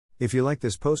If you like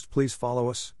this post, please follow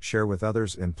us, share with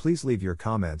others, and please leave your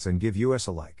comments and give us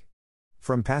a like.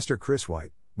 From Pastor Chris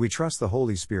White, we trust the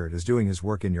Holy Spirit is doing His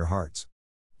work in your hearts.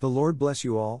 The Lord bless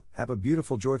you all. Have a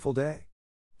beautiful, joyful day.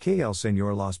 Que el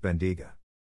Señor los bendiga.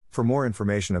 For more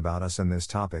information about us and this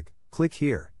topic, click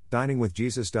here,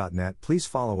 diningwithjesus.net. Please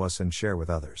follow us and share with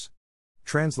others.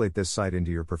 Translate this site into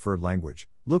your preferred language.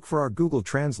 Look for our Google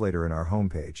Translator in our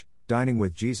homepage,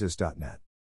 diningwithjesus.net.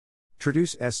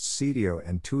 Traduce este sitio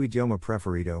en tu idioma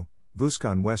preferido,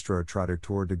 busca nuestro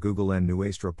traductor de Google en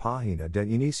nuestra página de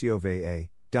inicio va,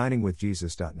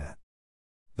 diningwithjesus.net.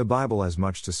 The Bible has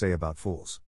much to say about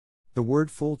fools. The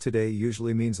word fool today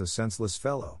usually means a senseless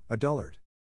fellow, a dullard.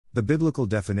 The biblical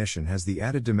definition has the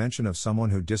added dimension of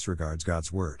someone who disregards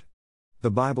God's word.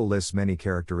 The Bible lists many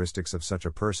characteristics of such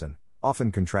a person,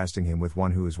 often contrasting him with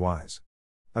one who is wise.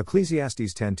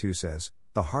 Ecclesiastes 10:2 says,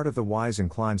 "The heart of the wise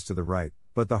inclines to the right,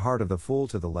 but the heart of the fool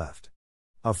to the left."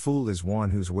 A fool is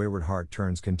one whose wayward heart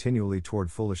turns continually toward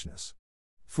foolishness.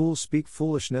 Fools speak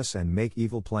foolishness and make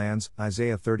evil plans,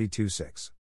 Isaiah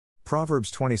 32:6.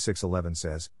 Proverbs 26:11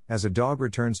 says, "As a dog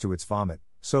returns to its vomit,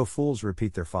 so fools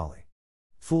repeat their folly."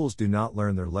 Fools do not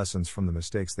learn their lessons from the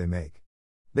mistakes they make.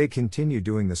 They continue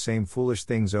doing the same foolish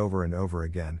things over and over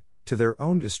again, to their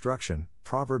own destruction,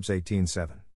 Proverbs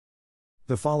 18:7.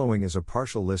 The following is a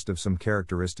partial list of some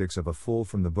characteristics of a fool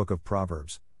from the book of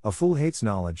Proverbs. A fool hates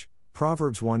knowledge,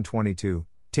 Proverbs 1:22,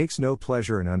 takes no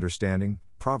pleasure in understanding,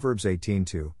 Proverbs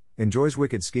 18:2, enjoys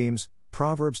wicked schemes,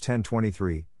 Proverbs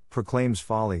 10:23, proclaims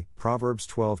folly, Proverbs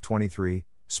 12:23,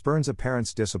 spurns a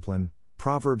parent's discipline,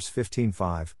 Proverbs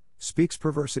 15:5, speaks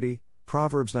perversity,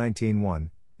 Proverbs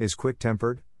 19:1, is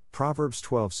quick-tempered, Proverbs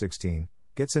 12:16,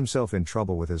 gets himself in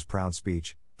trouble with his proud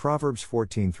speech, Proverbs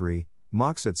 14:3,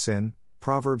 mocks at sin,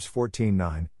 Proverbs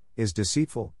 14:9, is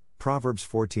deceitful, Proverbs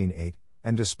 14:8,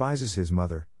 and despises his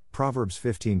mother, Proverbs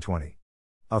 15:20.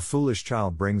 A foolish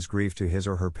child brings grief to his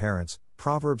or her parents,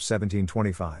 Proverbs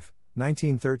 17:25,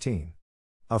 19:13.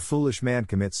 A foolish man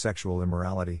commits sexual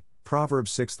immorality, Proverbs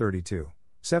 6:32,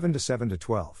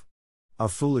 7-12. A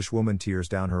foolish woman tears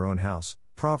down her own house,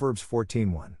 Proverbs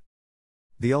 14:1.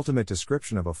 The ultimate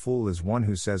description of a fool is one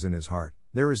who says in his heart,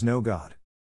 "There is no God.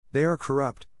 They are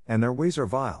corrupt, and their ways are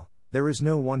vile. There is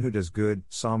no one who does good,"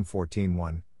 Psalm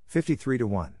 14:1,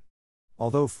 53-1.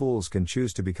 Although fools can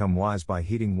choose to become wise by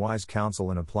heeding wise counsel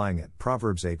and applying it,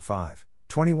 Proverbs 8:5,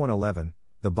 21:11,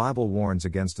 the Bible warns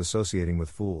against associating with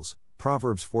fools,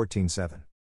 Proverbs 14:7.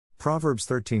 Proverbs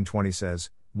 13:20 says,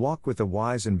 "Walk with the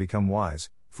wise and become wise,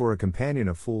 for a companion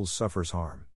of fools suffers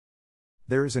harm."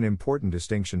 There is an important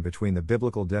distinction between the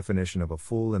biblical definition of a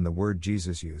fool and the word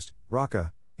Jesus used,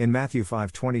 raka, in Matthew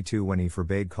 5:22 when he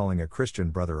forbade calling a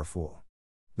Christian brother a fool.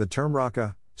 The term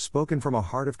raka, spoken from a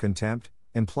heart of contempt,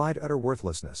 implied utter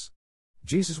worthlessness.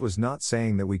 Jesus was not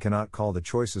saying that we cannot call the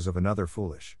choices of another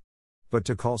foolish. But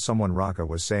to call someone raka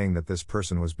was saying that this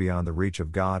person was beyond the reach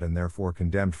of God and therefore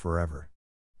condemned forever.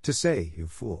 To say, "You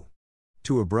fool,"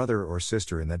 to a brother or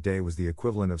sister in that day was the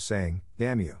equivalent of saying,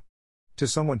 "Damn you." To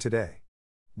someone today,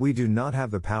 we do not have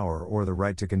the power or the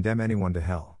right to condemn anyone to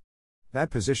hell. That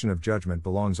position of judgment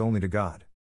belongs only to God.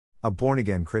 A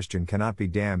born-again Christian cannot be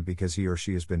damned because he or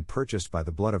she has been purchased by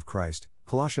the blood of Christ,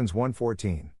 Colossians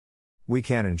 1:14. We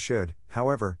can and should,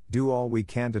 however, do all we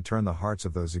can to turn the hearts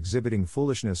of those exhibiting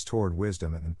foolishness toward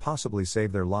wisdom and possibly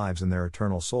save their lives and their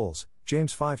eternal souls,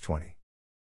 James 5:20.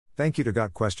 Thank you to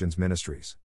Got Questions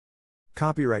Ministries.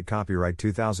 Copyright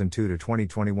 2002 to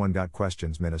 2021 Got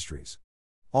Questions Ministries.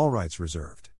 All rights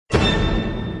reserved.